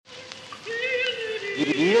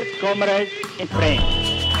Dear comrades and friends,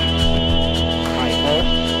 I hope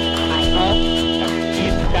that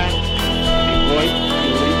this time my voice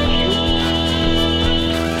will reach you.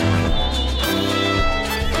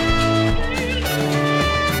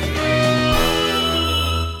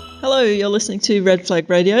 Hello, you're listening to Red Flag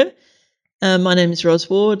Radio. My name is Ros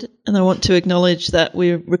Ward, and I want to acknowledge that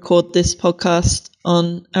we record this podcast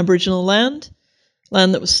on Aboriginal land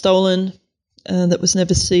that was stolen, that was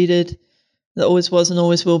never ceded, that always was and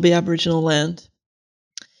always will be Aboriginal land.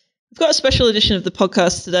 We've got a special edition of the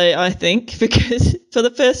podcast today, I think, because for the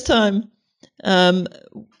first time,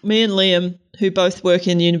 me and Liam, who both work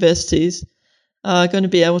in universities, are going to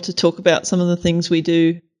be able to talk about some of the things we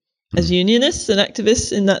do as unionists and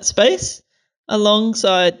activists in that space,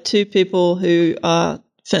 alongside two people who are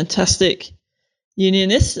fantastic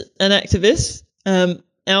unionists and activists,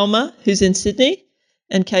 Alma, who's in Sydney,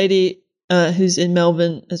 and Katie, who's in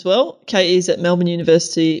Melbourne as well. Katie's at Melbourne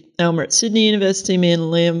University, Alma at Sydney University. Me and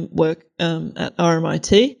Liam work at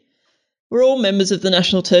RMIT. We're all members of the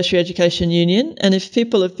National Tertiary Education Union, and if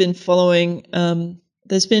people have been following,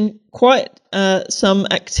 there's been quite some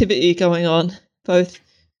activity going on, both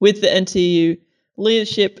with the NTU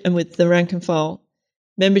leadership and with the rank and file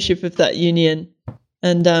membership of that union.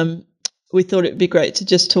 And we thought it would be great to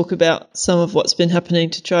just talk about some of what's been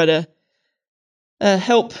happening to try to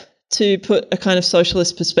help to put a kind of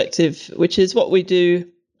socialist perspective, which is what we do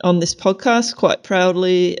on this podcast quite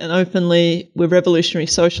proudly and openly. We're revolutionary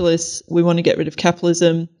socialists. We want to get rid of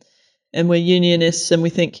capitalism, and we're unionists, and we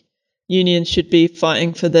think unions should be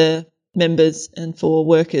fighting for their members and for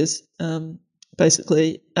workers,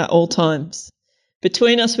 basically at all times.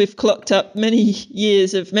 Between us, we've clocked up many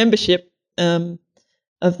years of membership of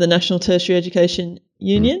the National Tertiary Education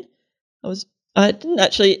Union. I didn't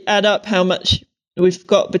actually add up how much we've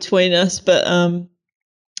got between us, but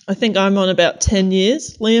I think I'm on about 10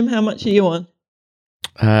 years. Liam, how much are you on?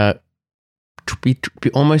 Be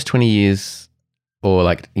almost 20 years, or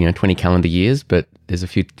 20 calendar years, but there's a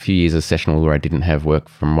few years of sessional where I didn't have work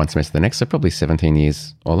from one semester to the next, so probably 17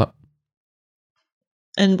 years all up.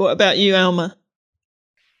 And what about you, Alma?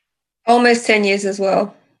 Almost 10 years as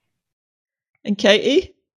well. And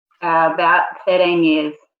Katie? About 13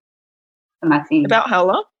 years. About how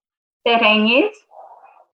long? 13 years.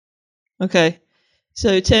 Okay.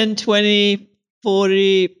 So 10, 20,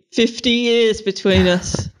 40, 50 years between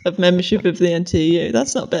us of membership of the NTU.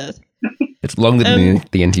 That's not bad. It's longer than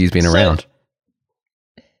the NTU's been around.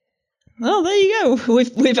 Well, there you go.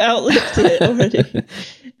 We've outlived it already.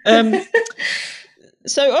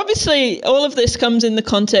 So obviously all of this comes in the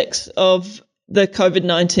context of the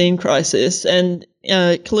COVID-19 crisis, and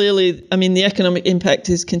clearly, I mean, the economic impact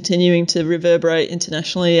is continuing to reverberate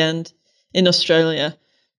internationally and in Australia.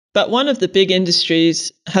 But one of the big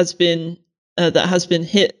industries that has been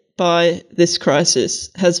hit by this crisis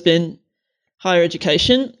has been higher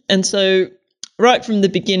education. And so right from the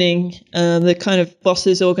beginning, the kind of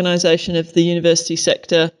bosses organisation of the university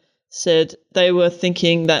sector said they were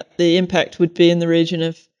thinking that the impact would be in the region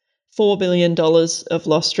of $4 billion of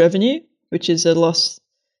lost revenue, which is a loss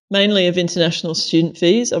mainly of international student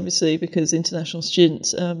fees, obviously, because international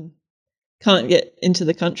students can't get into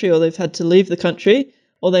the country, or they've had to leave the country,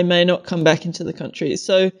 or they may not come back into the country.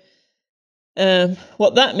 So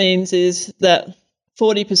what that means is that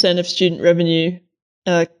 40% of student revenue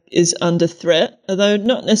is under threat, although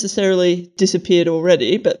not necessarily disappeared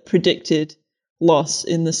already, but predicted loss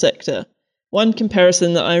in the sector. One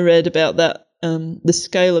comparison that I read about that, the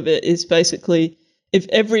scale of it, is basically if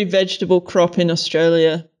every vegetable crop in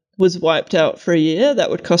Australia was wiped out for a year, that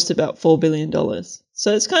would cost about $4 billion.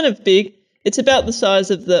 So it's kind of big. It's about the size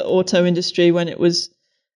of the auto industry when it was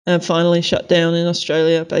finally shut down in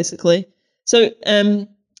Australia, basically. So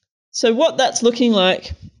what that's looking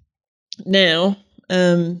like now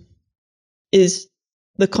is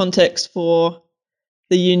the context for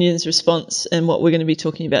the union's response and what we're going to be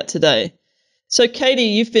talking about today. So, Katie,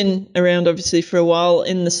 you've been around obviously for a while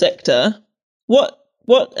in the sector.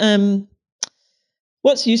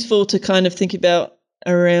 What's useful to kind of think about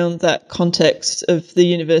around that context of the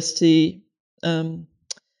university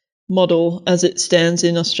model as it stands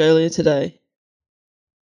in Australia today?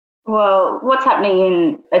 Well, what's happening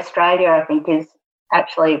in Australia, I think, is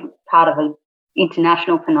actually part of an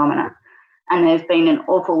international phenomenon. And there's been an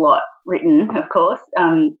awful lot written, of course,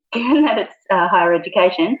 given that it's higher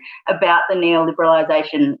education, about the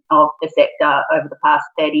neoliberalisation of the sector over the past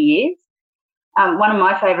 30 years. One of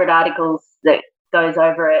my favourite articles that goes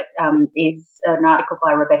over it is an article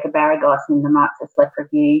by Rebecca Baragos in the Marxist Left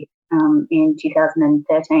Review in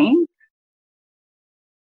 2013.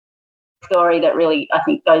 Story that really, I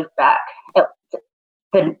think, goes back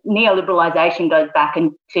the neoliberalisation goes back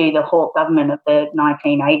into the Hawke government of the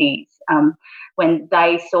 1980s, when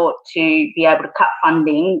they sought to be able to cut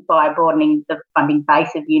funding by broadening the funding base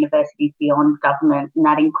of universities beyond government, and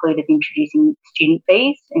that included introducing student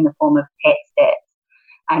fees in the form of PETS debts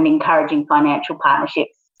and encouraging financial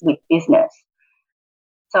partnerships with business.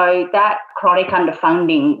 So that chronic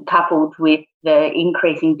underfunding, coupled with the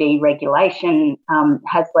increasing deregulation,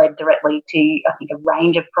 has led directly to, I think, a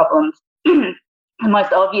range of problems. The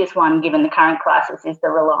most obvious one, given the current crisis, is the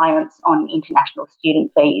reliance on international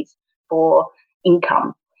student fees for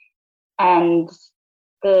income. And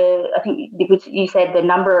I think you said the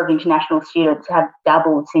number of international students have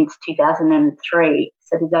doubled since 2003.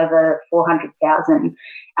 So there's over 400,000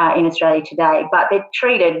 in Australia today. But they're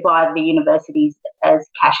treated by the universities as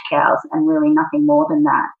cash cows and really nothing more than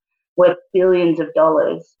that, worth billions of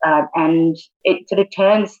dollars. And it sort of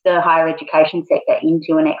turns the higher education sector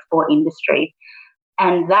into an export industry.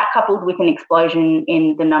 And that, coupled with an explosion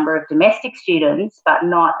in the number of domestic students, but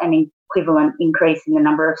not an equivalent increase in the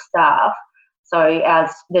number of staff. So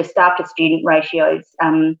as the staff to student ratios,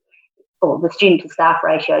 or the student to staff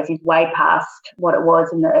ratios, is way past what it was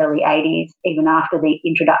in the early 80s, even after the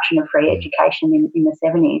introduction of free education in the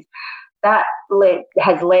 70s. That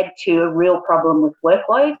has led to a real problem with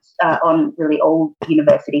workloads on really all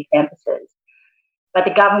university campuses. But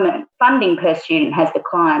the government funding per student has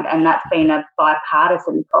declined, and that's been a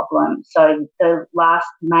bipartisan problem. So the last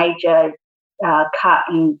major cut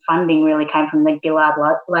in funding really came from the Gillard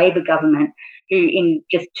Labor government, who in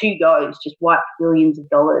just 2 goes just wiped billions of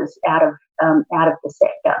dollars out of the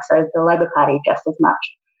sector. So the Labor Party just as much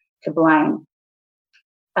to blame.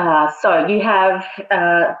 So you have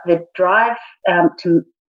the drive to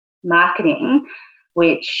marketing,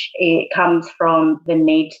 which it comes from the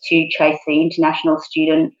need to chase the international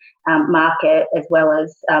student market, as well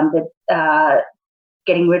as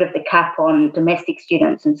getting rid of the cap on domestic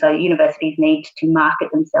students. And so universities need to market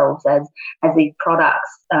themselves as these products,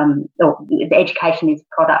 or the education is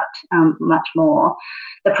product much more.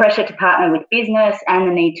 The pressure to partner with business and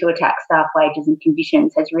the need to attack staff wages and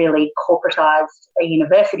conditions has really corporatised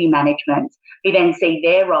university management, who then see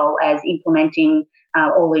their role as implementing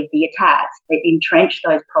all of the attacks that entrench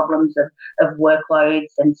those problems of workloads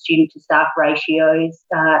and student to staff ratios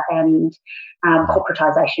and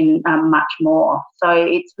corporatisation much more. So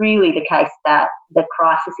it's really the case that the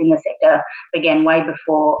crisis in the sector began way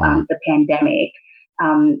before the pandemic.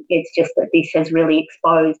 It's just that this has really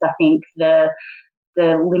exposed, I think, the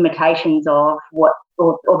limitations of what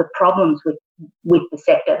or the problems with the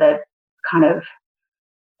sector, that kind of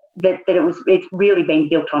it's really been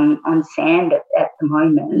built on sand at the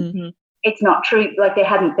moment. Mm-hmm. It's not true. Like, there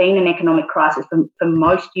hasn't been an economic crisis for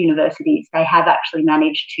most universities. They have actually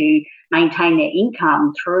managed to maintain their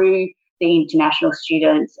income through the international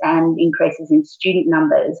students and increases in student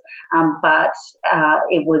numbers. But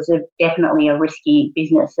it was definitely a risky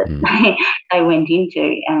business that they went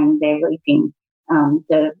into, and they're reaping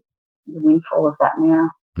the windfall of that now.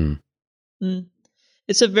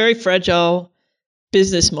 It's a very fragile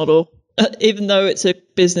business model, even though it's a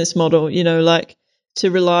business model, like to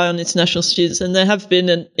rely on international students. And there have been,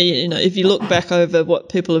 if you look back over what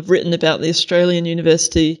people have written about the Australian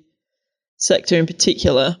university sector in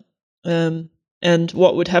particular, and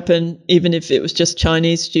what would happen even if it was just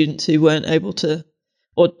Chinese students who weren't able to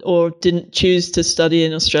or didn't choose to study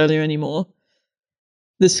in Australia anymore,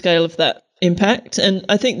 the scale of that impact. And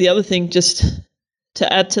I think the other thing, just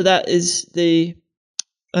to add to that, is the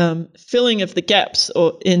filling of the gaps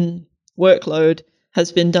or in workload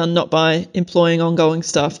has been done not by employing ongoing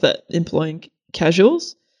staff but employing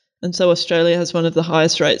casuals. And so Australia has one of the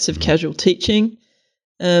highest rates of casual teaching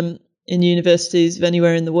in universities of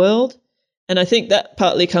anywhere in the world. And I think that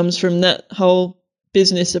partly comes from that whole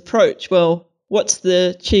business approach. Well, what's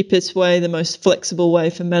the cheapest way, the most flexible way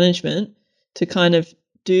for management to kind of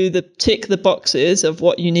tick the boxes of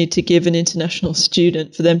what you need to give an international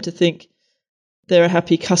student for them to think they're a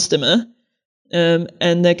happy customer,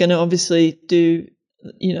 and they're going to obviously do,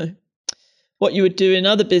 what you would do in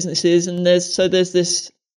other businesses. And there's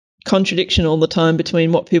this contradiction all the time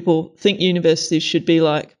between what people think universities should be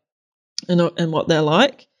like and what they're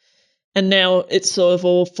like. And now it's sort of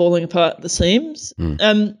all falling apart at the seams.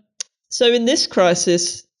 So in this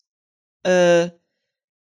crisis, what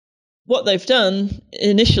they've done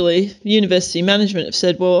initially, university management have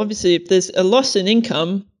said, well, obviously if there's a loss in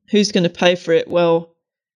income, who's going to pay for it? Well,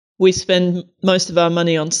 we spend most of our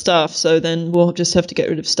money on staff, so then we'll just have to get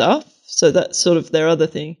rid of staff. So that's sort of their other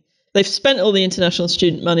thing. They've spent all the international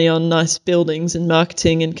student money on nice buildings and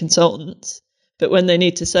marketing and consultants, but when they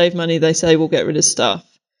need to save money, they say we'll get rid of staff.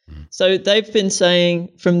 So they've been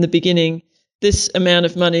saying from the beginning, this amount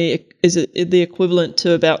of money is the equivalent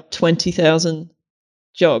to about 20,000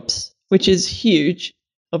 jobs, which is huge,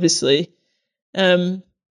 obviously. And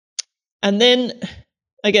then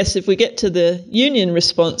I guess if we get to the union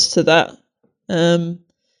response to that,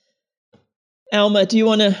 Alma, do you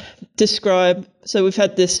want to describe, so we've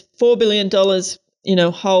had this $4 billion,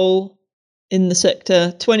 hole in the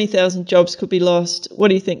sector, 20,000 jobs could be lost. What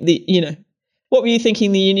do you think what were you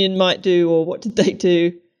thinking the union might do, or what did they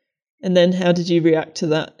do? And then how did you react to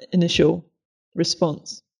that initial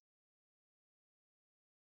response?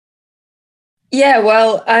 Yeah,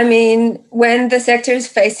 well, I mean, when the sector is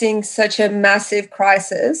facing such a massive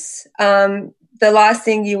crisis, the last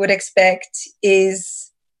thing you would expect is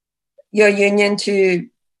your union to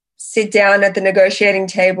sit down at the negotiating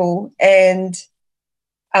table and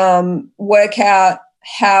work out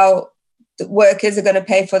how the workers are going to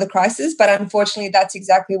pay for the crisis. But unfortunately, that's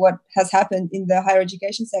exactly what has happened in the higher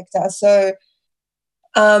education sector. So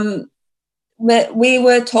we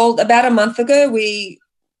were told about a month ago, we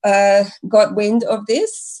got wind of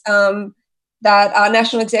this, that our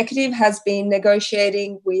national executive has been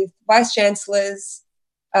negotiating with vice chancellors,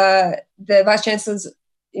 the vice chancellors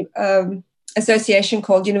association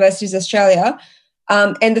called Universities Australia,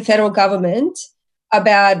 and the federal government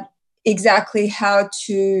about exactly how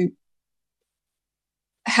to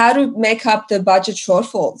make up the budget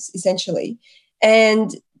shortfalls, essentially.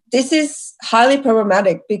 And this is highly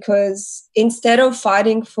problematic because instead of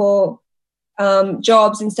fighting for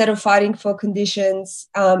jobs, instead of fighting for conditions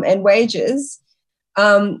and wages,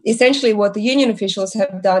 essentially what the union officials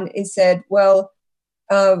have done is said, well,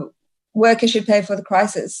 workers should pay for the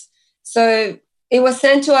crisis. So it was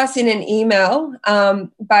sent to us in an email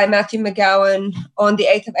by Matthew McGowan on the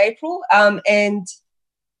 8th of April, and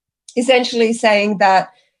essentially saying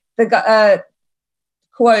that,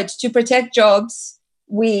 quote, to protect jobs,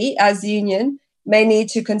 we as the union may need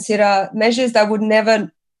to consider measures that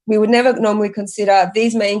we would never normally consider.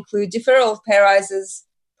 These may include deferral of pay rises,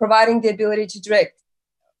 providing the ability to direct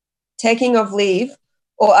taking of leave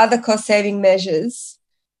or other cost-saving measures.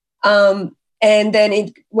 And then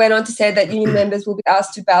it went on to say that union members will be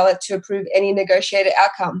asked to ballot to approve any negotiated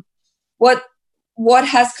outcome. What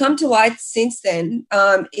has come to light since then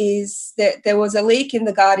is that there was a leak in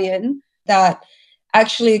The Guardian that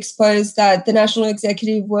actually exposed that the National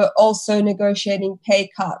Executive were also negotiating pay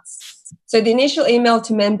cuts. So the initial email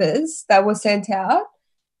to members that was sent out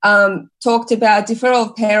talked about deferral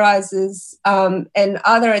of pay rises and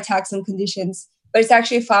other attacks on conditions, but it's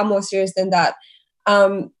actually far more serious than that.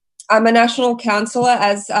 I'm a national councillor,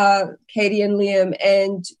 as Katie and Liam,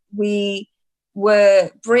 and we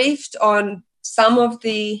were briefed on some of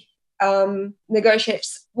the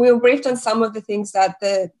negotiations. We were briefed on some of the things that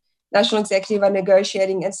the National Executive are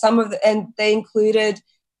negotiating, and they included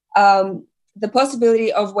the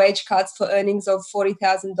possibility of wage cuts for earnings of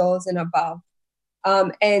 $40,000 and above,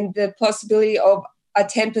 and the possibility of a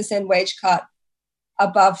 10% wage cut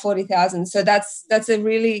above $40,000. So that's a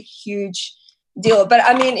really huge deal. But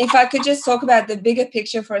I mean, if I could just talk about the bigger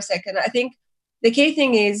picture for a second, I think the key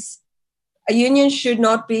thing is a union should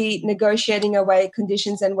not be negotiating away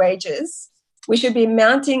conditions and wages. We should be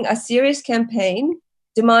mounting a serious campaign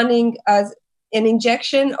demanding an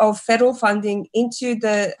injection of federal funding into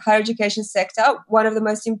the higher education sector, one of the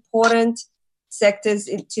most important sectors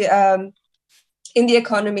in the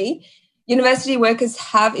economy. University workers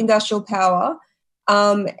have industrial power,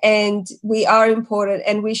 and we are important,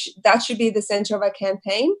 and that should be the center of our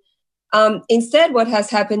campaign. Instead, what has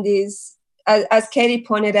happened is, as Katie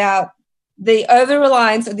pointed out, the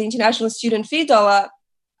over-reliance of the international student fee dollar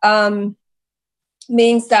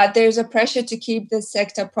means that there's a pressure to keep the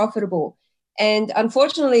sector profitable. And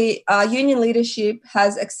unfortunately, our union leadership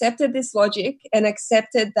has accepted this logic and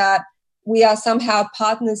accepted that we are somehow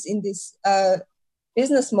partners in this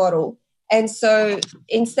business model. And so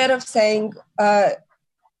instead of saying,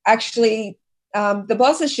 actually, the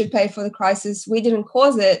bosses should pay for the crisis, we didn't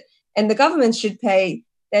cause it, and the government should pay,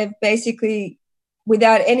 they've basically,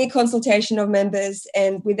 without any consultation of members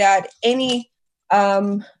and without any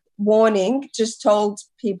warning, just told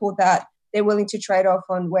people that they're willing to trade off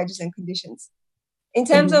on wages and conditions. In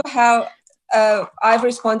terms of how I've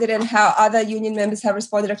responded and how other union members have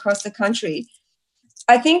responded across the country,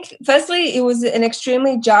 I think, firstly, it was an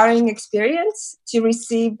extremely jarring experience to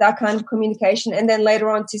receive that kind of communication, and then later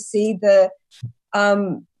on to see the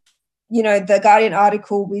Guardian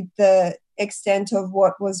article with the extent of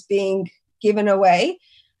what was being given away.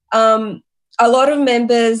 A lot of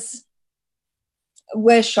members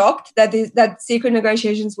were shocked that secret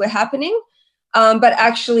negotiations were happening, but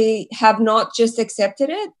actually have not just accepted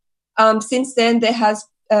it. since then there has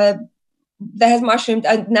mushroomed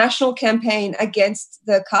a national campaign against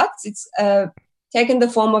the cuts. It's taken the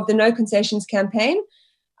form of the No Concessions campaign.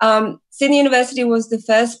 Sydney University was the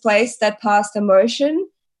first place that passed a motion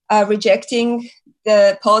rejecting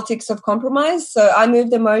the politics of compromise. So I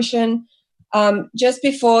moved a motion just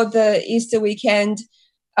before the Easter weekend,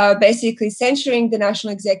 basically censuring the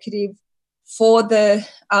National Executive for the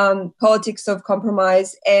politics of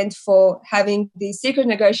compromise and for having these secret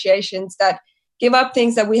negotiations that give up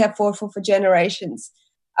things that we have fought for generations.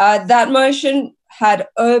 That motion had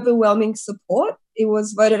overwhelming support. It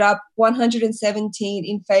was voted up 117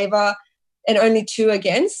 in favour and only 2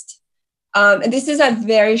 against. And this is at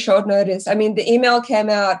very short notice. I mean, the email came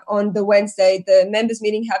out on the Wednesday. The members'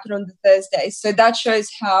 meeting happened on the Thursday. So that shows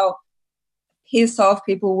how pissed off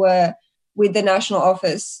people were with the National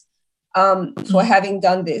Office for having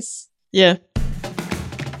done this. Yeah.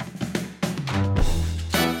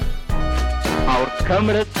 Our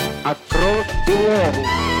comrades across the world.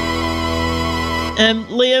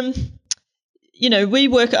 Liam, we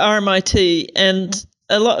work at RMIT, and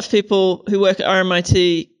a lot of people who work at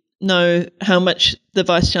RMIT know how much the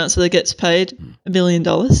Vice-Chancellor gets paid, $1 million,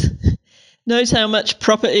 knows how much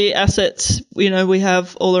property assets, we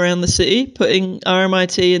have all around the city, putting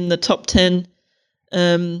RMIT in the top 10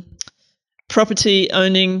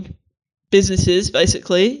 property-owning businesses,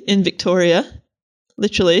 basically, in Victoria,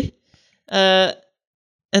 literally, and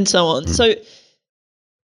so on. So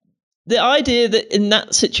the idea that in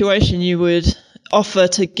that situation you would offer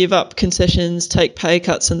to give up concessions, take pay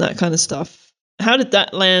cuts and that kind of stuff, how did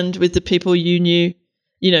that land with the people you knew,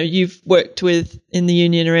 you've worked with in the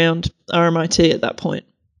union around RMIT at that point?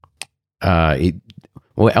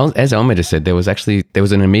 Well, as Elmer just said, there was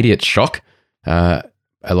an immediate shock.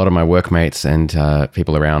 A lot of my workmates and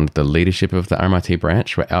people around the leadership of the RMIT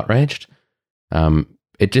branch were outraged.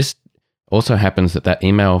 It just also happens that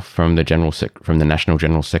email from the National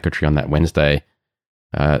General Secretary on that Wednesday,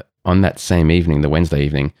 on that same evening, the Wednesday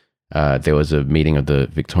evening, there was a meeting of the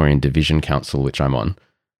Victorian Division Council, which I'm on.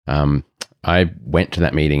 I went to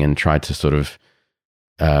that meeting and tried to sort of,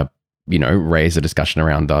 raise a discussion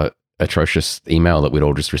around the atrocious email that we'd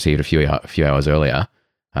all just received a few hours earlier,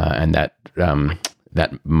 and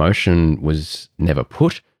that motion was never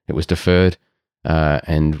put. It was deferred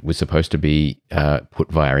and was supposed to be put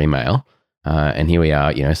via email. And here we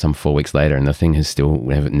are, some 4 weeks later, and the thing has still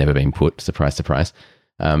never been put. Surprise, surprise.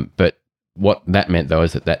 But what that meant, though,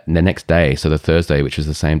 is that the next day, so the Thursday, which was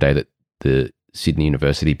the same day that the Sydney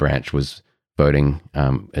University branch was voting,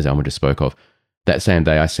 as Elmer just spoke of, that same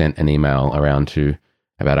day I sent an email around to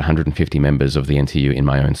about 150 members of the NTU in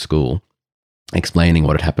my own school, explaining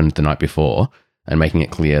what had happened the night before and making it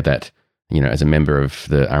clear that, as a member of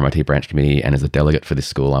the RMIT branch committee and as a delegate for this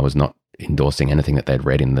school, I was not endorsing anything that they'd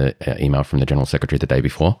read in the email from the General Secretary the day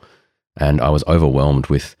before. And I was overwhelmed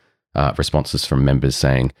with responses from members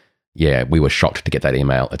saying, yeah, we were shocked to get that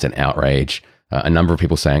email. It's an outrage. A number of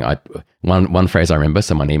people saying, one phrase I remember,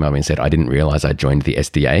 someone emailed me and said, I didn't realize I joined the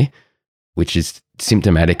SDA, which is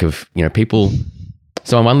symptomatic of, people.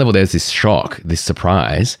 So on one level, there's this shock, this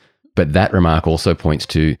surprise, but that remark also points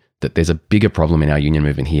to that there's a bigger problem in our union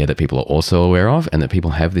movement here that people are also aware of, and that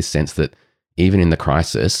people have this sense that even in the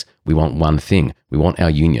crisis, we want one thing. We want our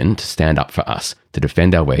union to stand up for us, to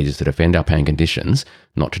defend our wages, to defend our paying conditions,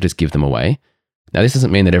 not to just give them away. Now, this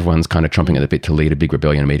doesn't mean that everyone's kind of chomping at the bit to lead a big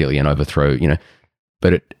rebellion immediately and overthrow,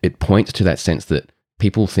 but it points to that sense that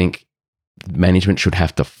people think management should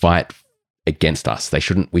have to fight against us.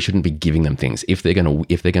 We shouldn't be giving them things. If they're going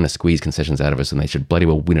to squeeze concessions out of us, then they should bloody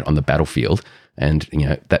well win it on the battlefield. And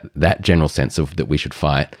that general sense of that we should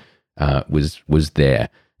fight was there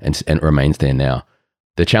and it remains there now.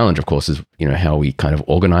 The challenge, of course, is how we kind of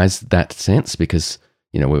organize that sense, because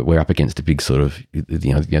we're up against a big sort of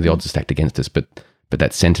the odds are stacked against us, but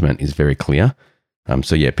that sentiment is very clear.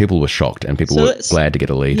 So yeah, people were shocked and people were glad to get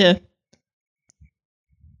a lead. Yeah.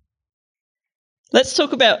 Let's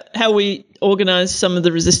talk about how we organise some of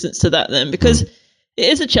the resistance to that then, because it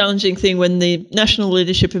is a challenging thing when the national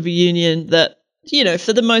leadership of a union that,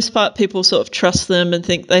 for the most part, people sort of trust them and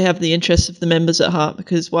think they have the interests of the members at heart,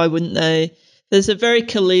 because why wouldn't they? There's a very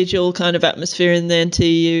collegial kind of atmosphere in the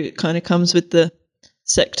NTU. It kind of comes with the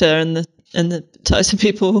sector and the types of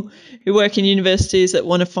people who work in universities that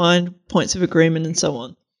want to find points of agreement and so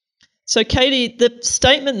on. So, Katie, the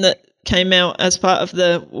statement that came out as part of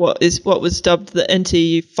what was dubbed the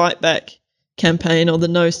NTU Fight Back campaign, or the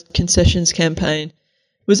No Concessions campaign,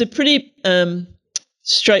 was a pretty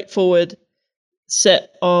straightforward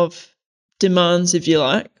set of demands, if you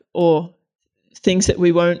like, or things that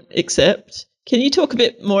we won't accept Can you talk a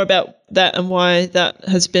bit more about that and why that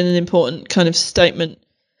has been an important kind of statement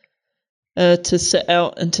to set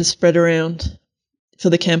out and to spread around for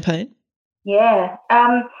the campaign? Yeah,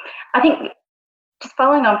 I think just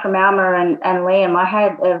following on from Alma and Liam, I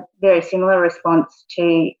had a very similar response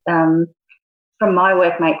to from my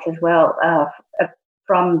workmates as well,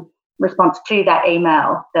 from response to that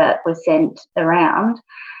email that was sent around,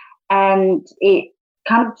 and it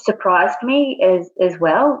kind of surprised me as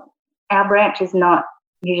well. Our branch is not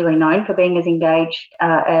usually known for being as engaged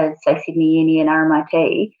as, say, Sydney Uni and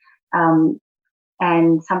RMIT,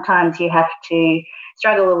 and sometimes you have to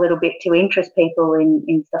struggle a little bit to interest people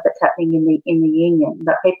in stuff that's happening in the union.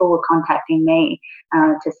 But people were contacting me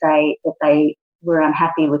to say that they were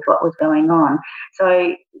unhappy with what was going on.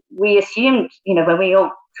 So we assumed, when we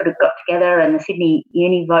all sort of got together and the Sydney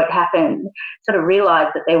Uni vote happened, sort of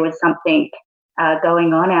realised that there was something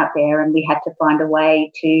going on out there, and we had to find a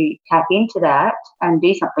way to tap into that and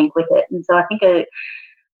do something with it. And so I think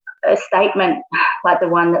a statement like the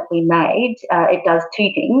one that we made, it does two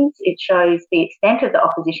things. It shows the extent of the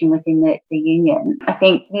opposition within the union. I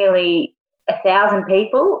think nearly 1,000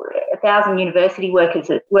 people, 1,000 university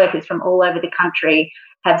workers from all over the country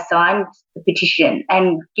have signed the petition.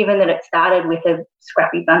 And given that it started with a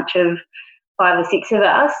scrappy bunch of 5 or 6 of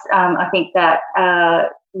us, I think that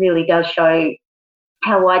really does show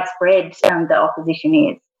how widespread the opposition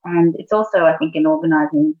is. And it's also, I think, an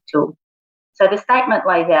organising tool. So the statement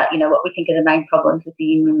lays out, what we think are the main problems with the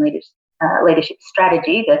union leadership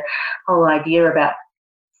strategy, the whole idea about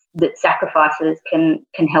that sacrifices can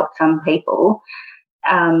help some people,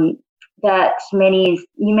 that many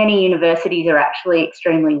universities are actually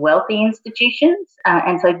extremely wealthy institutions,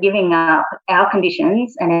 and so giving up our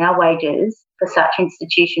conditions and our wages for such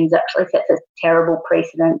institutions actually sets a terrible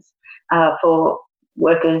precedence for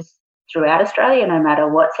workers throughout Australia, no matter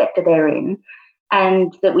what sector they're in.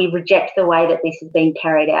 And that we reject the way that this has been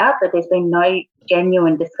carried out, that there's been no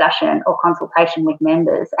genuine discussion or consultation with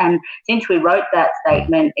members. And since we wrote that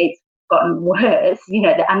statement, it's gotten worse.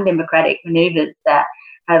 The undemocratic manoeuvres that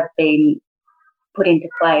have been put into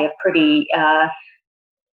play are pretty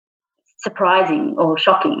surprising or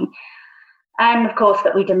shocking. And, of course,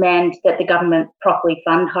 that we demand that the government properly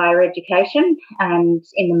fund higher education. And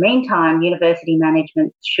in the meantime, university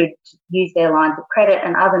management should use their lines of credit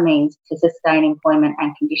and other means to sustain employment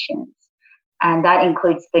and conditions. And that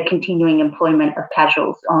includes the continuing employment of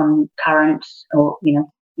casuals on current or,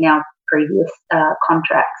 now previous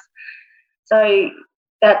contracts. So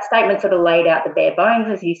that statement sort of laid out the bare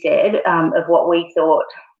bones, as you said, of what we thought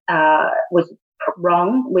was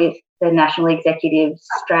wrong with the National Executive's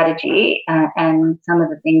strategy and some of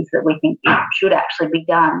the things that we think should actually be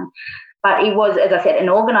done. But it was, as I said, an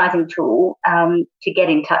organising tool to get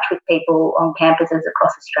in touch with people on campuses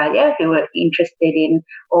across Australia who were interested in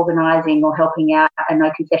organising or helping out a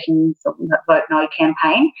No Concessions or Vote No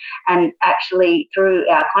campaign. And actually, through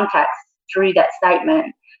our contacts, through that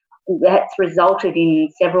statement, that's resulted in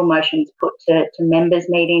several motions put to members'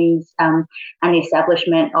 meetings and the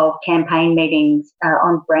establishment of campaign meetings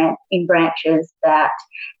in branches that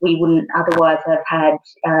we wouldn't otherwise have had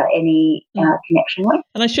any connection with.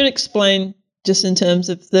 And I should explain, just in terms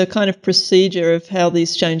of the kind of procedure of how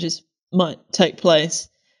these changes might take place.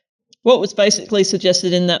 What was basically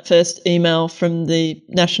suggested in that first email from the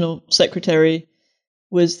National Secretary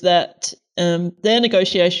was that their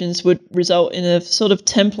negotiations would result in a sort of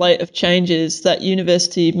template of changes that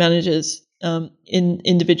university managers in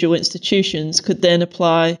individual institutions could then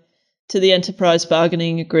apply to the enterprise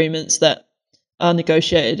bargaining agreements that are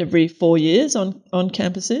negotiated every 4 years on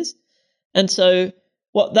campuses. And so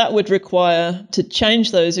what that would require to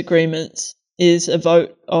change those agreements is a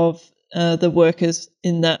vote of the workers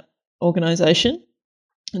in that organisation.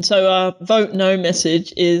 And so our vote no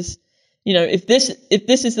message is, if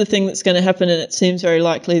this is the thing that's going to happen, and it seems very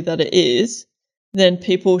likely that it is, then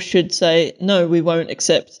people should say, no, we won't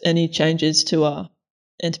accept any changes to our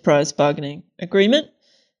enterprise bargaining agreement,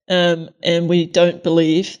 and we don't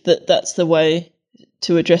believe that that's the way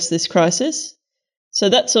to address this crisis. So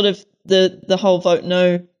that's sort of the whole vote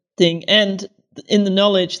no thing, and in the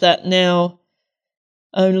knowledge that now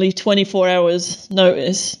only 24 hours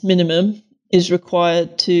notice minimum is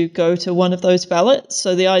required to go to one of those ballots.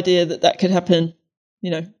 So the idea that could happen,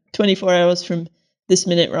 24 hours from this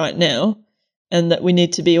minute right now, and that we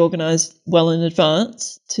need to be organised well in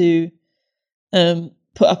advance to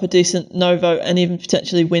put up a decent no vote and even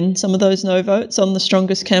potentially win some of those no votes on the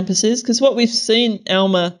strongest campuses. Because what we've seen,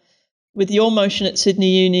 Alma, with your motion at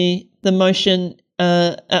Sydney Uni, the motion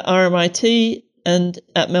at RMIT and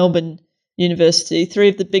at Melbourne University, 3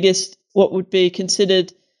 of the biggest, what would be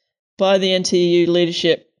considered by the NTEU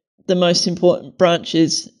leadership, the most important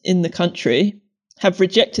branches in the country, have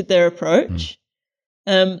rejected their approach.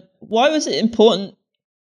 Why was it important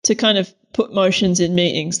to kind of put motions in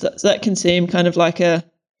meetings? That can seem kind of like a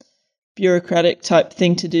bureaucratic type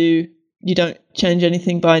thing to do. You don't change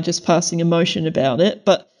anything by just passing a motion about it.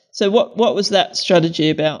 But so what was that strategy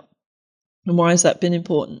about, and why has that been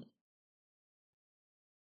important?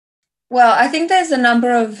 Well, I think there's a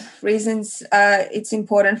number of reasons it's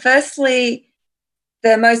important. Firstly,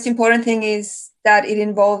 the most important thing is that it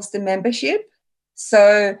involves the membership.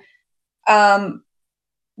 So, the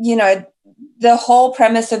whole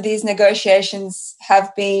premise of these negotiations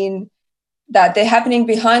have been that they're happening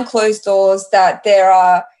behind closed doors, that there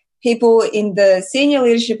are people in the senior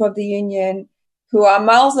leadership of the union who are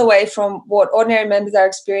miles away from what ordinary members are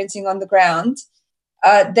experiencing on the ground.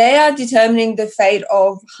 They are determining the fate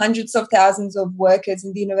of hundreds of thousands of workers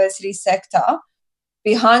in the university sector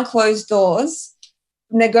behind closed doors,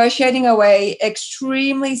 negotiating away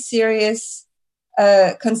extremely serious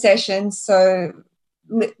concessions, so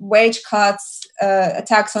wage cuts,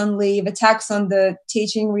 attacks on leave, attacks on the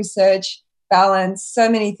teaching research balance, so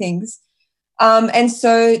many things. And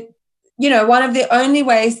so, one of the only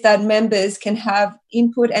ways that members can have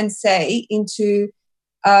input and say into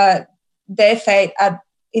their fate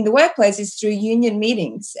in the workplace is through union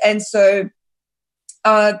meetings. And so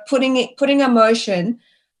putting a motion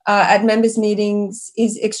at members' meetings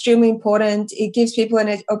is extremely important. It gives people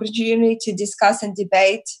an opportunity to discuss and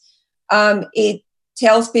debate. It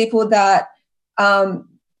tells people that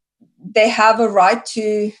they have a right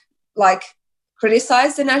to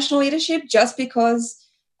criticize the national leadership just because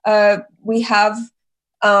we have,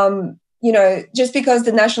 just because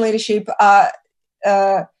the national leadership are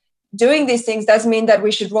doing these things doesn't mean that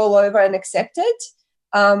we should roll over and accept it.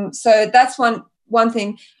 So that's one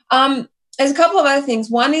thing. There's a couple of other things.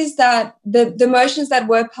 One is that the motions that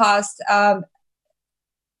were passed,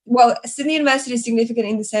 Sydney University is significant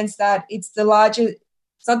in the sense that it's the largest,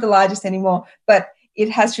 it's not the largest anymore, but it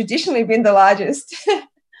has traditionally been the largest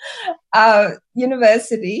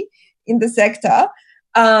university in the sector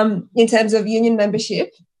in terms of union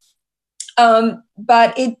membership.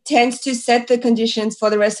 But it tends to set the conditions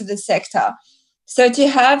for the rest of the sector. So to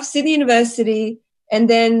have Sydney University and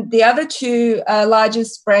then the other two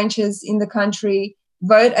largest branches in the country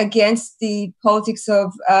vote against the politics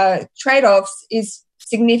of trade-offs is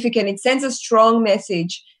significant. It sends a strong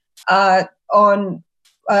message it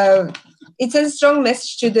sends a strong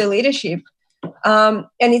message to the leadership, and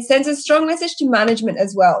it sends a strong message to management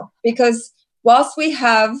as well, because whilst we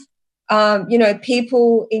have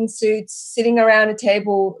people in suits sitting around a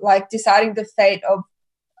table deciding the fate of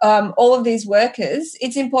all of these workers,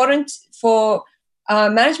 it's important for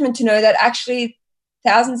management to know that actually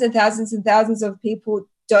thousands and thousands and thousands of people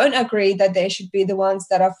don't agree that they should be the ones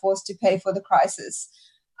that are forced to pay for the crisis.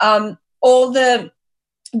 All the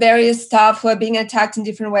various staff who are being attacked in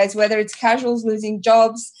different ways, whether it's casuals losing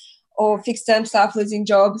jobs or fixed-term staff losing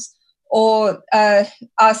jobs, or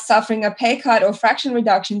us suffering a pay cut or fraction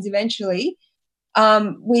reductions eventually,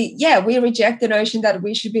 we reject the notion that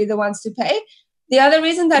we should be the ones to pay. The other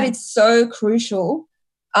reason that it's so crucial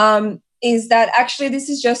is that actually this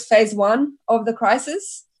is just phase one of the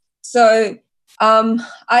crisis. So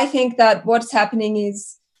I think that what's happening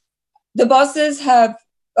is the bosses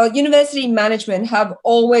university management have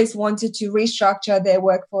always wanted to restructure their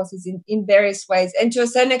workforces in various ways. And to a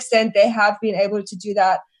certain extent, they have been able to do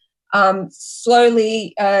that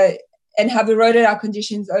slowly and have eroded our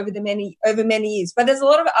conditions over many years. But there's a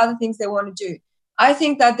lot of other things they want to do. I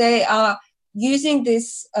think that they are using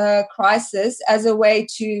this crisis as a way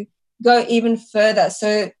to go even further.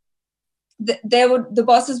 So the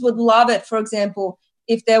bosses would love it, for example,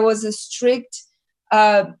 if there was a strict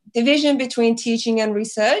division between teaching and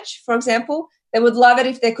research, for example. They would love it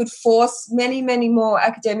if they could force many, many more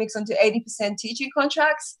academics onto 80% teaching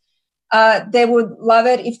contracts. They would love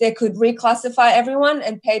it if they could reclassify everyone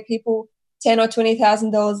and pay people $10,000 or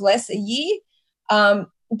 $20,000 less a year.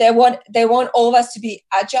 They want all of us to be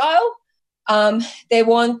agile. They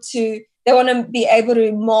want to be able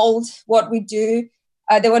to mold what we do.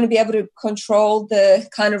 They want to be able to control the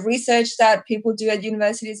kind of research that people do at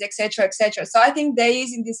universities, et cetera, et cetera. So I think they're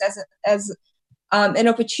using this as an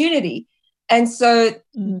opportunity. And so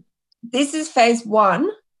this is phase one.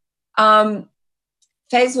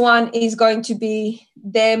 Phase one is going to be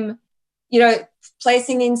them,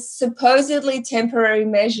 placing in supposedly temporary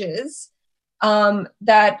measures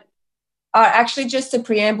that are actually just a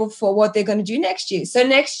preamble for what they're going to do next year. So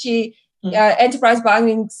next year, enterprise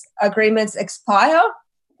bargaining agreements expire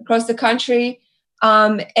across the country.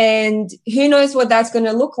 And who knows what that's going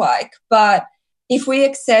to look like. But if we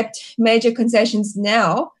accept major concessions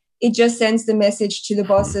now, it just sends the message to the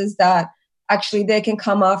bosses that actually they can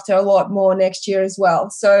come after a lot more next year as well.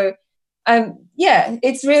 So,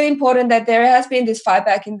 it's really important that there has been this fight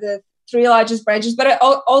back in the three largest branches, but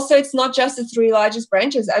also it's not just the three largest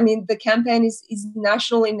branches. I mean, the campaign is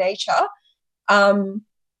national in nature.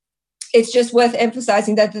 It's just worth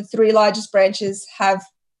emphasizing that the three largest branches have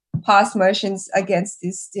passed motions against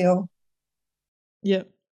this still. Yeah.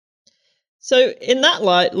 So in that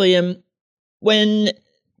light, Liam, when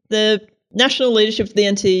the national leadership of the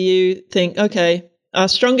NTU think, okay, our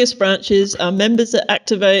strongest branches, our members are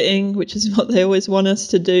activating, which is what they always want us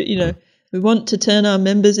to do. You know, we want to turn our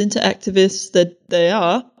members into activists. That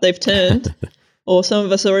they've turned, or some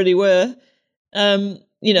of us already were.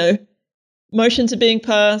 You know, motions are being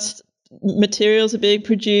passed, materials are being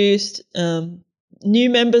produced.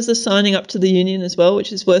 New members are signing up to the union as well,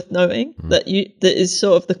 which is worth noting. That is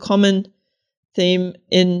sort of the common theme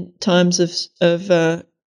in times of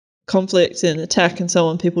conflict and attack and so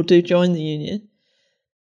on. People do join the union.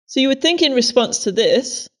 So you would think in response to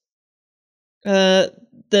this, the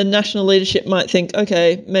national leadership might think,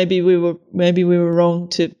 okay, maybe we were wrong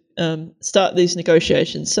to start these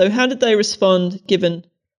negotiations. So how did they respond given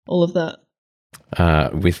all of that?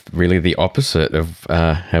 With really the opposite of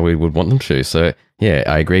how we would want them to. So yeah,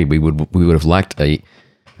 I agree. We would have liked a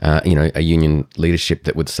union leadership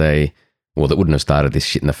that would say, well, that wouldn't have started this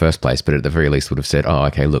shit in the first place, but at the very least would have said, oh,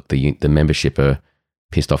 okay, look, the membership are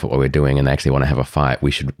pissed off at what we're doing and they actually want to have a fight.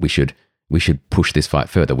 We should push this fight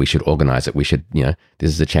further. We should organize it. We should,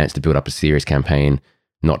 this is a chance to build up a serious campaign,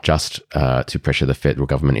 not just to pressure the federal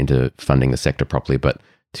government into funding the sector properly, but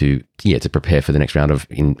to prepare for the next round of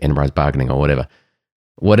enterprise bargaining or whatever.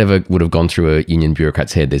 Whatever would have gone through a union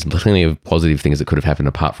bureaucrat's head, there's plenty of positive things that could have happened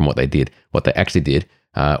apart from what they did. What they actually did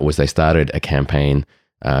was they started a campaign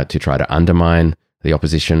to try to undermine the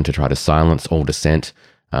opposition, to try to silence all dissent.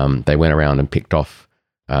 They went around and picked off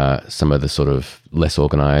some of the sort of less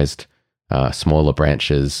organized, smaller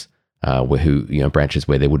branches, branches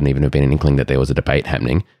where there wouldn't even have been an inkling that there was a debate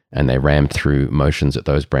happening, and they rammed through motions at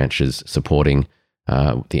those branches supporting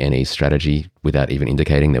the NE's strategy without even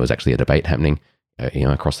indicating there was actually a debate happening,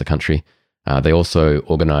 across the country. They also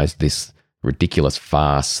organized this ridiculous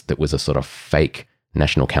farce that was a sort of fake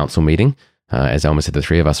National Council meeting. As Alma said, the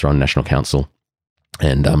three of us are on National Council,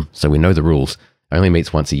 and so we know the rules. It only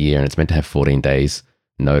meets once a year, and it's meant to have 14 days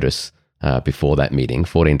notice before that meeting,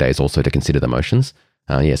 14 days also to consider the motions.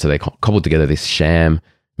 So they cobbled together this sham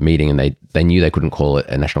meeting, and they knew they couldn't call it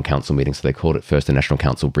a National Council meeting, so they called it first a National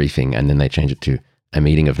Council briefing, and then they changed it to a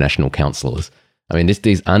meeting of national councillors. I mean,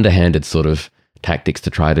 these underhanded sort of tactics to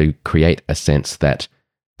try to create a sense that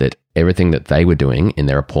everything that they were doing in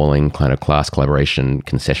their appalling kind of class collaboration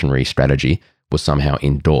concessionary strategy was somehow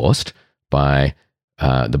endorsed by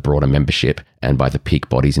the broader membership and by the peak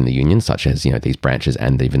bodies in the union, such as these branches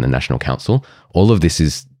and even the National Council. All of this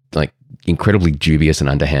is like incredibly dubious and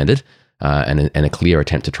underhanded, and a clear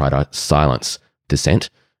attempt to try to silence dissent.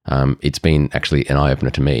 It's been actually an eye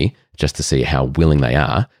opener to me just to see how willing they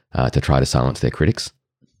are to try to silence their critics.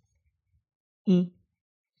 Mm.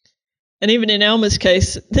 And even in Alma's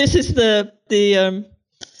case, this is the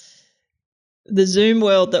Zoom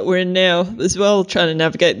world that we're in now as well, trying to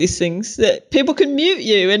navigate these things, that people can mute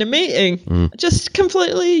you in a meeting just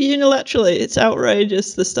completely unilaterally. It's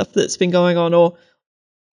outrageous, the stuff that's been going on,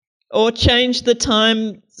 or change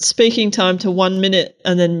the speaking time to 1 minute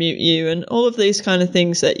and then mute you, and all of these kind of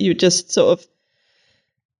things that you just sort of,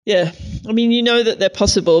 I mean, that they're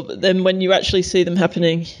possible, but then when you actually see them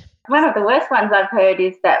happening. One of the worst ones I've heard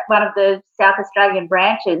is that one of the South Australian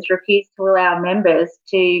branches refused to allow members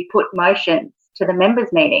to put motions to the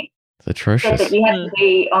members' meeting. It's atrocious. Said that you have to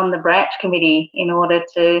be on the branch committee in order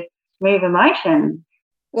to move a motion.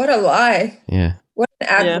 What a lie. Yeah. What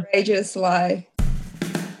an outrageous lie.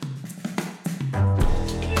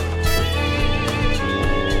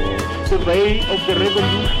 The way of the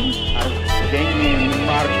revolution, as Lenin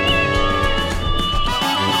marked.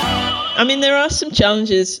 I mean, there are some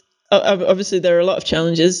challenges. Obviously, there are a lot of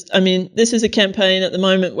challenges. I mean, this is a campaign at the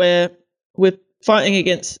moment where we're fighting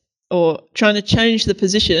against or trying to change the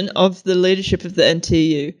position of the leadership of the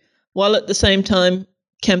NTU, while at the same time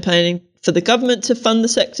campaigning for the government to fund the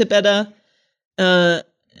sector better,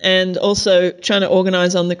 and also trying to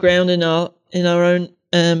organise on the ground in our own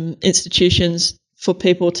institutions for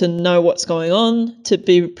people to know what's going on, to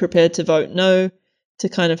be prepared to vote no, to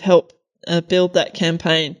kind of help build that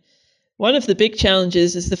campaign. One of the big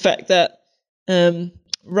challenges is the fact that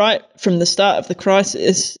right from the start of the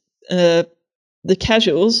crisis, the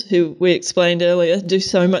casuals, who we explained earlier, do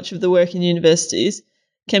so much of the work in universities,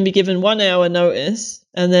 can be given 1 hour notice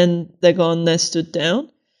and then they're gone, they're stood down.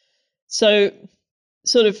 So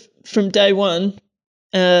sort of from day one,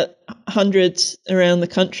 hundreds around the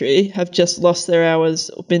country have just lost their hours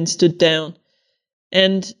or been stood down.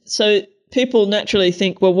 And so people naturally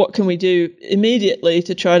think, well, what can we do immediately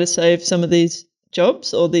to try to save some of these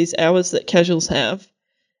jobs or these hours that casuals have?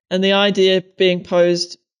 And the idea being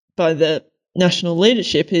posed by the national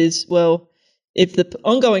leadership is, well, if the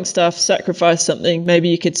ongoing staff sacrifice something, maybe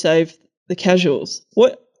you could save the casuals.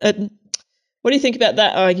 What do you think about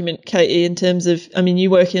that argument, Katie, in terms of, I mean, you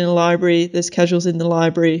work in a library, there's casuals in the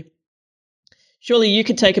library. Surely you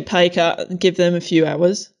could take a pay cut and give them a few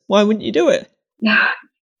hours. Why wouldn't you do it?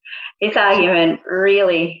 This argument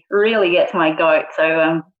really, really gets my goat,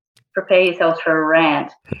 so prepare yourselves for a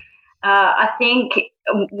rant. I think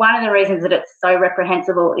one of the reasons that it's so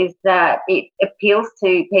reprehensible is that it appeals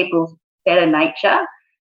to people's better nature.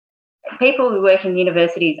 People who work in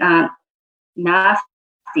universities aren't nasty.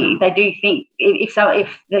 They do think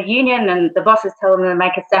if the union and the bosses tell them to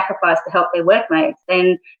make a sacrifice to help their workmates,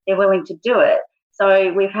 then they're willing to do it.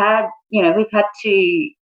 So we've had to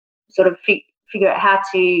sort of figure out how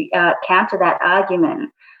to counter that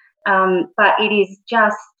argument. But it is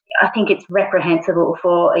just, I think it's reprehensible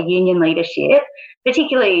for a union leadership,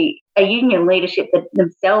 particularly a union leadership that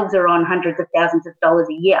themselves are on hundreds of thousands of dollars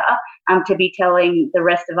a year, to be telling the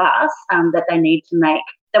rest of us that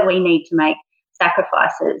we need to make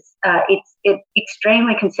sacrifices. It's an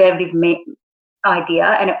extremely conservative idea,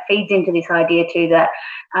 and it feeds into this idea too that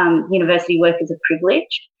university work is a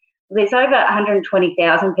privilege. There's over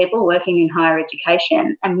 120,000 people working in higher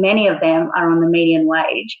education, and many of them are on the median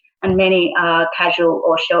wage, and many are casual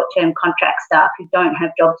or short-term contract staff who don't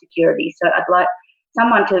have job security. So I'd like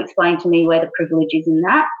someone to explain to me where the privilege is in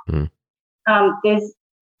that. There's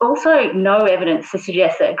also no evidence to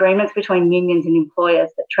suggest that agreements between unions and employers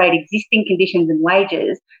that trade existing conditions and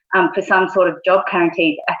wages for some sort of job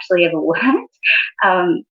guarantees actually ever worked.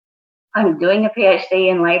 I'm doing a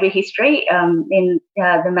PhD in labour history in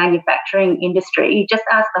the manufacturing industry. You just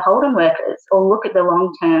ask the Holden workers or look at the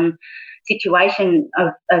long-term situation of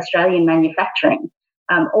Australian manufacturing,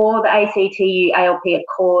 or the ACTU ALP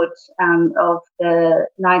Accord of the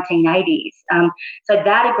 1980s. So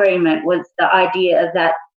that agreement was the idea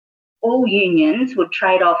that all unions would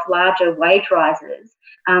trade off larger wage rises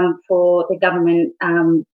for the government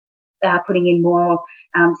putting in more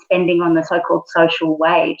spending on the so-called social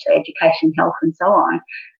wage, education, health and so on.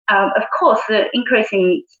 Of course, the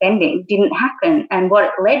increasing spending didn't happen, and what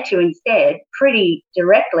it led to instead, pretty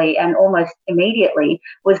directly and almost immediately,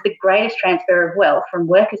 was the greatest transfer of wealth from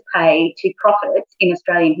workers' pay to profits in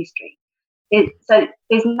Australian history. So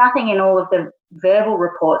there's nothing in all of the verbal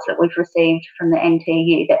reports that we've received from the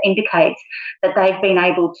NTU that indicates that they've been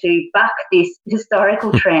able to buck this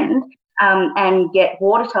historical trend and get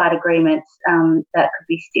watertight agreements that could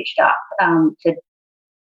be stitched up to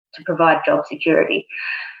provide job security.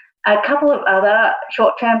 A couple of other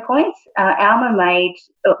short-term points. Alma made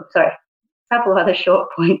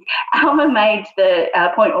the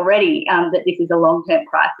point already that this is a long-term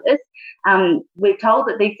crisis. We're told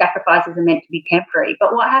that these sacrifices are meant to be temporary,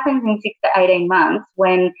 but what happens in 6 to 18 months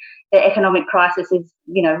when the economic crisis is,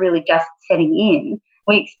 really just setting in?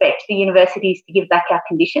 We expect the universities to give back our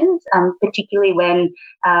conditions, particularly when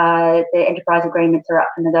the enterprise agreements are up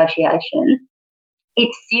for negotiation.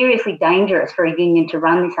 It's seriously dangerous for a union to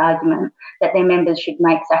run this argument that their members should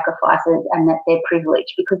make sacrifices and that they're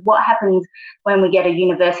privileged, because what happens when we get a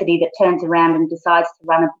university that turns around and decides to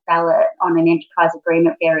run a ballot on an enterprise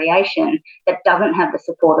agreement variation that doesn't have the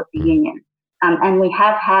support of the union? And we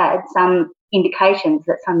have had some indications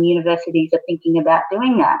that some universities are thinking about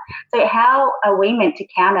doing that. So how are we meant to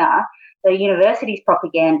counter the university's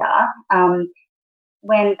propaganda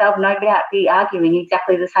when they'll no doubt be arguing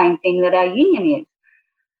exactly the same thing that our union is?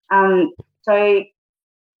 So a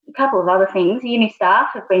couple of other things. Uni staff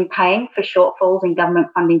have been paying for shortfalls in government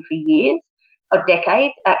funding for years, or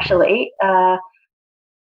decades actually.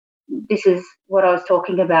 This is what I was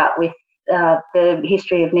talking about with the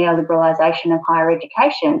history of neoliberalisation of higher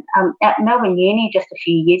education. At Melbourne Uni just a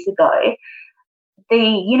few years ago, the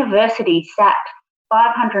university sacked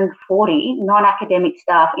 540 non-academic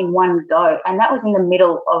staff in one go, and that was in the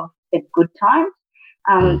middle of the good times.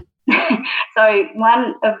 So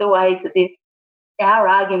one of the ways that our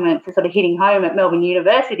arguments are sort of hitting home at Melbourne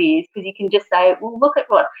University is because you can just say, well, look at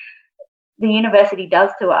what the university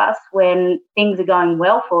does to us when things are going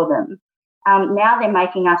well for them. Now they're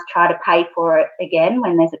making us try to pay for it again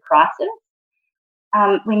when there's a crisis.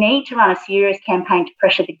 we need to run a serious campaign to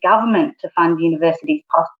pressure the government to fund universities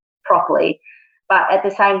properly. But at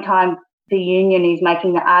the same time, the union is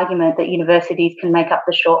making the argument that universities can make up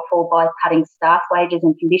the shortfall by cutting staff wages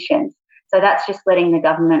and conditions. So that's just letting the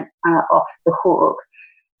government off the hook.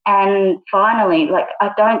 And finally,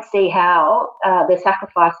 I don't see how the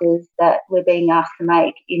sacrifices that we're being asked to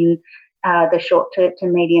make in the short to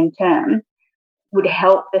medium term would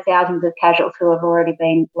help the thousands of casuals who have already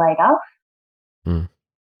been laid off. Mm.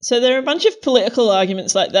 So there are a bunch of political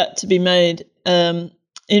arguments like that to be made in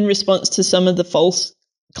response to some of the false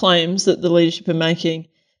claims that the leadership are making.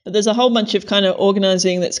 But there's a whole bunch of kind of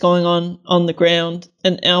organising that's going on the ground.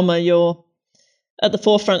 And Alma, you're at the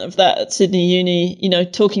forefront of that at Sydney Uni,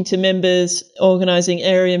 talking to members, organising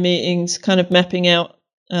area meetings, kind of mapping out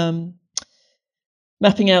the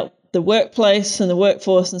workplace and the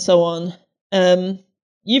workforce and so on.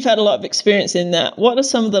 You've had a lot of experience in that. What are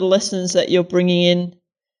some of the lessons that you're bringing in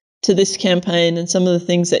to this campaign and some of the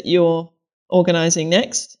things that you're organising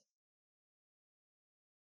next?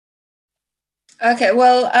 Okay,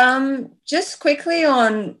 well, just quickly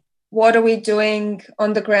on what are we doing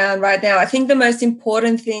on the ground right now. I think the most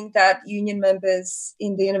important thing that union members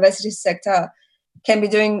in the university sector can be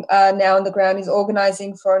doing now on the ground is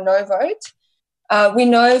organising for a no vote. We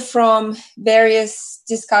know from various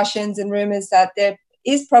discussions and rumours that there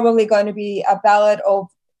is probably going to be a ballot of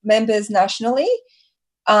members nationally,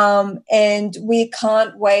 and we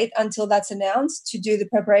can't wait until that's announced to do the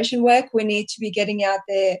preparation work. We need to be getting out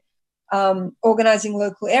there, organising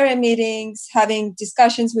local area meetings, having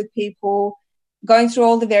discussions with people, going through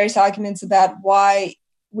all the various arguments about why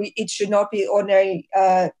it should not be ordinary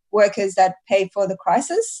workers that pay for the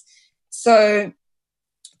crisis. So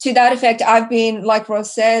to that effect, I've been, like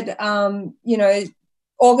Ross said,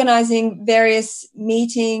 organising various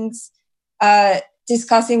meetings,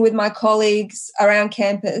 discussing with my colleagues around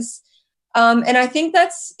campus. And I think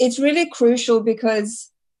it's really crucial because,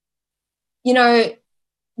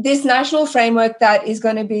 this national framework that is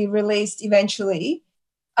going to be released eventually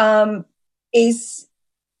is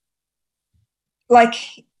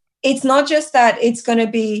it's not just that it's going to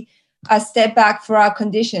be a step back for our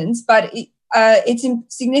conditions, but it's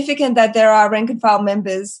significant that there are rank and file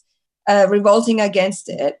members revolting against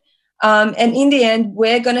it. And in the end,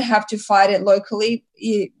 we're going to have to fight it locally,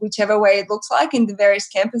 whichever way it looks like, in the various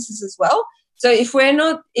campuses as well. So if we're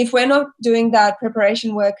not doing that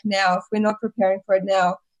preparation work now, if we're not preparing for it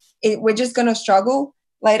now, we're just going to struggle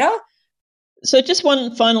later. So just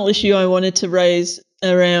one final issue I wanted to raise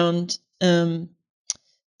around some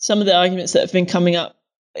of the arguments that have been coming up.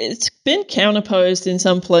 It's been counterposed in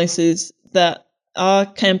some places that our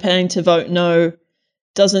campaign to vote no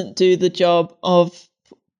doesn't do the job of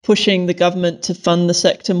pushing the government to fund the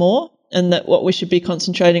sector more, and that what we should be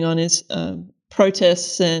concentrating on is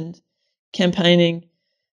protests and campaigning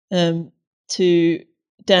to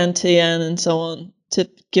Dan Tehan and so on to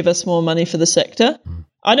give us more money for the sector.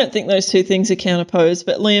 I don't think those two things are counterposed,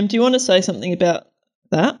 but Liam, do you want to say something about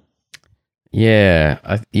that? Yeah,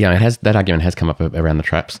 that argument has come up around the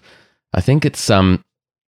traps. I think it's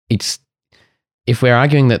if we're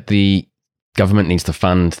arguing that the government needs to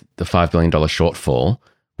fund the $5 billion shortfall,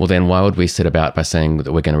 well then why would we set about by saying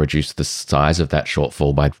that we're going to reduce the size of that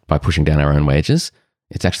shortfall by pushing down our own wages?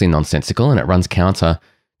 It's actually nonsensical, and it runs counter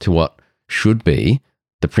to what should be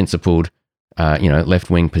the principled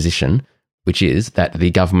left-wing position, which is that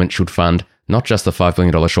the government should fund not just the $5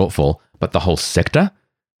 billion shortfall, but the whole sector.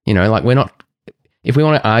 If we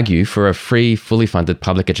want to argue for a free, fully funded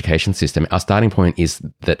public education system, our starting point is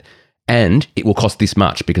that, and it will cost this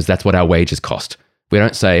much because that's what our wages cost. We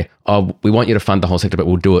don't say, oh, we want you to fund the whole sector, but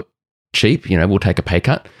we'll do it cheap, we'll take a pay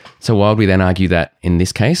cut. So why would we then argue that in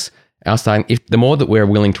this case? If the more that we're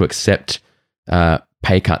willing to accept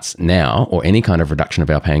pay cuts now, or any kind of reduction of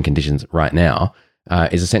our paying conditions right now,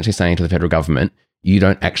 is essentially saying to the federal government, you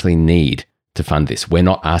don't actually need to fund this. We're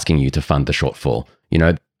not asking you to fund the shortfall.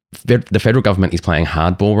 The federal government is playing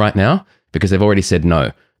hardball right now because they've already said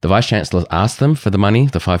no. The Vice-Chancellor asked them for the money,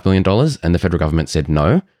 the $5 billion, and the federal government said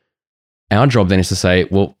no. Our job then is to say,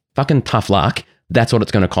 well, fucking tough luck. That's what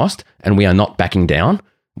it's going to cost, and we are not backing down.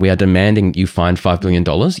 We are demanding you find $5 billion.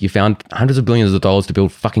 You found hundreds of billions of dollars to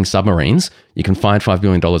build fucking submarines. You can find $5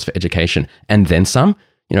 billion for education and then some.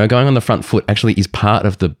 Going on the front foot actually is part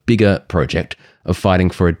of the bigger project of fighting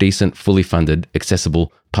for a decent, fully funded,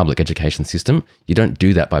 accessible public education system. You don't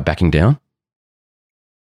do that by backing down.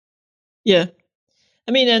 Yeah.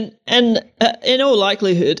 I mean, and in all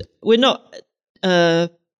likelihood, we're not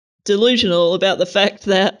delusional about the fact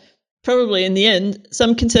that probably in the end,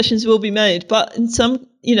 some concessions will be made. But in some,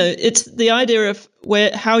 it's the idea of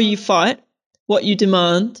how you fight what you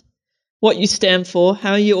demand, what you stand for,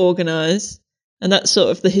 how you organise, and that's sort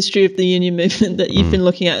of the history of the union movement that you've been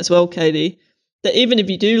looking at as well, Katie, that even if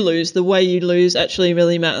you do lose, the way you lose actually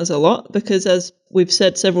really matters a lot, because as we've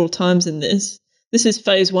said several times in this is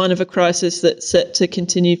phase one of a crisis that's set to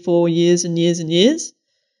continue for years and years and years.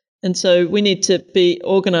 And so we need to be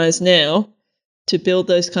organised now to build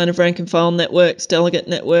those kind of rank and file networks, delegate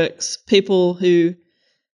networks, people who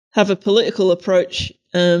have a political approach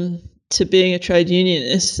to being a trade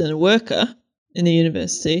unionist and a worker in the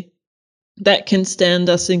university that can stand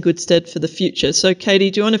us in good stead for the future. So,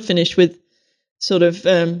 Katie, do you want to finish with sort of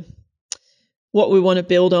what we want to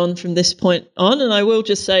build on from this point on? And I will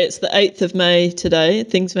just say it's the 8th of May today.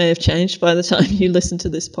 Things may have changed by the time you listen to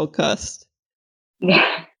this podcast.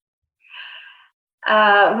 Yeah.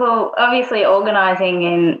 Well, obviously organising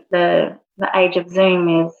in the age of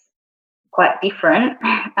Zoom is quite different.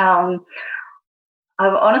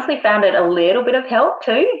 I've honestly found it a little bit of help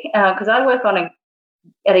too, because I work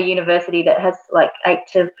at a university that has like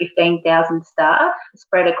 8,000 to 15,000 staff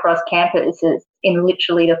spread across campuses in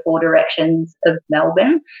literally the 4 directions of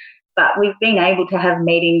Melbourne. But we've been able to have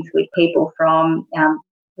meetings with people from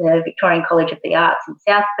the Victorian College of the Arts in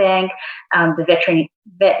South Bank, the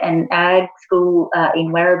Vet and Ag School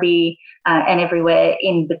in Werribee, and everywhere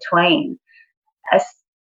in between.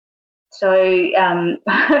 So I've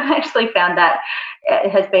actually found that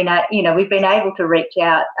it has been, we've been able to reach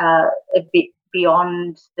out a bit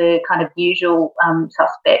beyond the kind of usual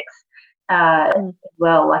suspects as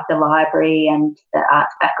well, like the library and the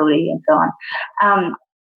arts faculty and so on.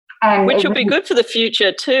 And which will be good for the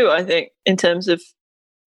future too, I think, in terms of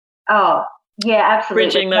absolutely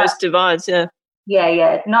bridging those divides.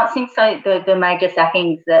 Yeah. Not since the major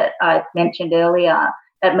sackings that I mentioned earlier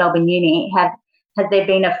at Melbourne Uni has there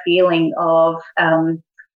been a feeling of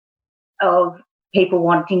people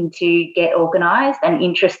wanting to get organised and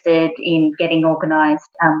interested in getting organised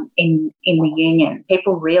in the union.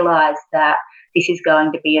 People realise that this is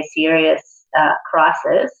going to be a serious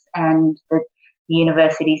crisis, and that the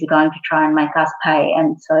universities are going to try and make us pay,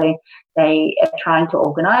 and so they are trying to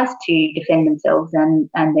organise to defend themselves and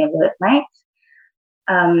their workmates.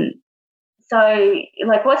 So,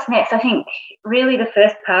 what's next? I think really the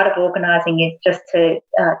first part of organising is just to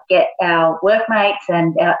get our workmates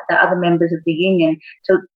and the other members of the union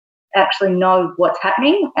to actually know what's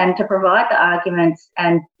happening and to provide the arguments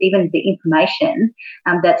and even the information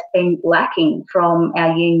that's been lacking from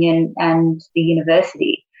our union and the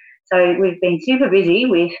university. So we've been super busy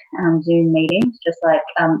with Zoom meetings, just like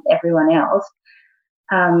everyone else.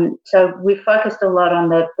 So we've focused a lot on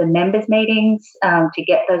the members' meetings to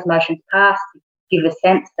get those motions passed, give a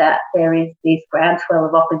sense that there is this groundswell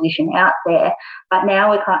of opposition out there. But now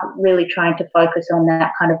we're really trying to focus on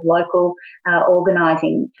that kind of local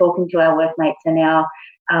organising, talking to our workmates and our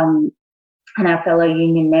fellow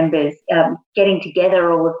union members, getting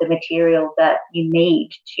together all of the material that you need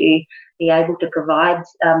to be able to provide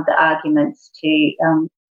the arguments to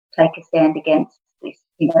take a stand against this,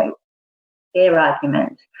 their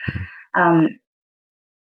argument.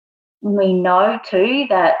 We know too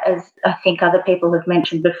that, as I think other people have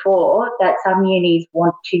mentioned before, that some unis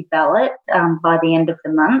want to ballot by the end of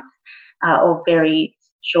the month or very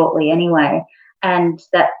shortly anyway, and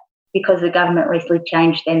that because the government recently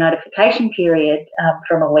changed their notification period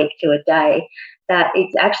from a week to a day, that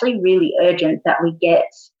it's actually really urgent that we get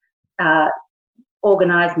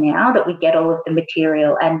organised now, that we get all of the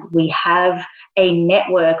material and we have a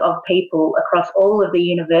network of people across all of the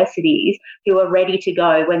universities who are ready to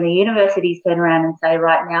go. When the universities turn around and say,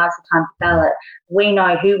 right, now is the time to ballot, we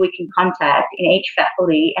know who we can contact in each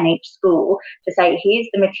faculty and each school to say, here's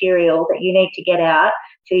the material that you need to get out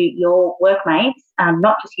to your workmates,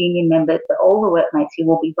 not just union members, but all the workmates who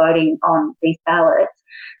will be voting on these ballots.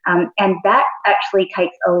 And that actually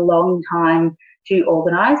takes a long time to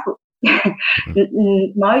organise.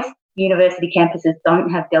 Most university campuses don't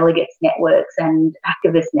have delegates networks and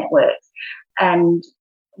activist networks, and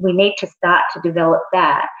we need to start to develop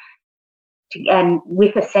that, and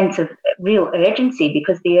with a sense of real urgency,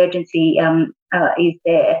 because the urgency is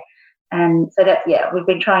there. And so that's, we've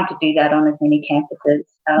been trying to do that on as many campuses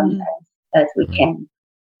as we can.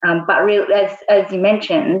 But really, as you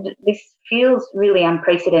mentioned, this feels really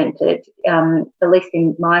unprecedented, at least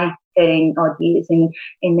in my 13 odd years in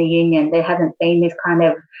the union. There hasn't been this kind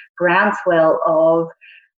of groundswell of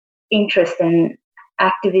interest and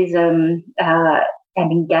activism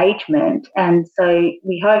and engagement. And so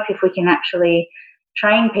we hope if we can actually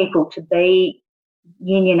train people to be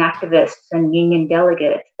union activists and union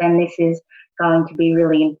delegates, then this is going to be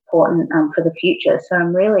really important for the future. So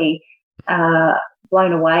I'm really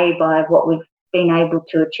blown away by what we've been able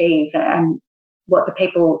to achieve, and what the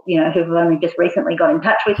people, who've only just recently got in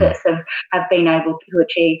touch with us have been able to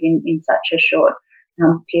achieve in such a short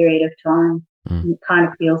period of time. It kind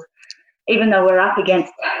of feels, even though we're up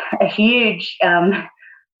against a huge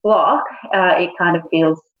block, it kind of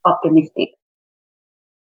feels optimistic.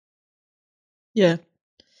 Yeah.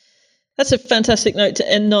 That's a fantastic note to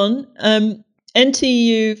end on.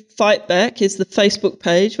 NTU Fight Back is the Facebook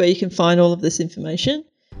page where you can find all of this information.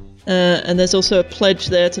 And there's also a pledge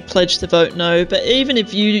there to pledge to vote no. But even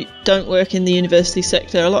if you don't work in the university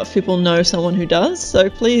sector, a lot of people know someone who does. So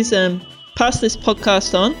please pass this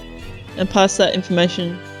podcast on and pass that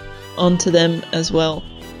information on to them as well.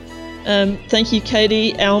 Thank you,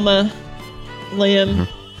 Katie, Alma, Liam.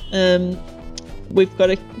 We've got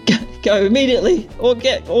to go immediately or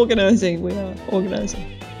get organising. We are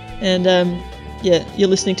organising. And you're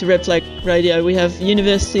listening to Red Flag Radio. We have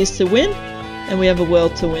universities to win and we have a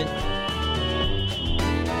world to win.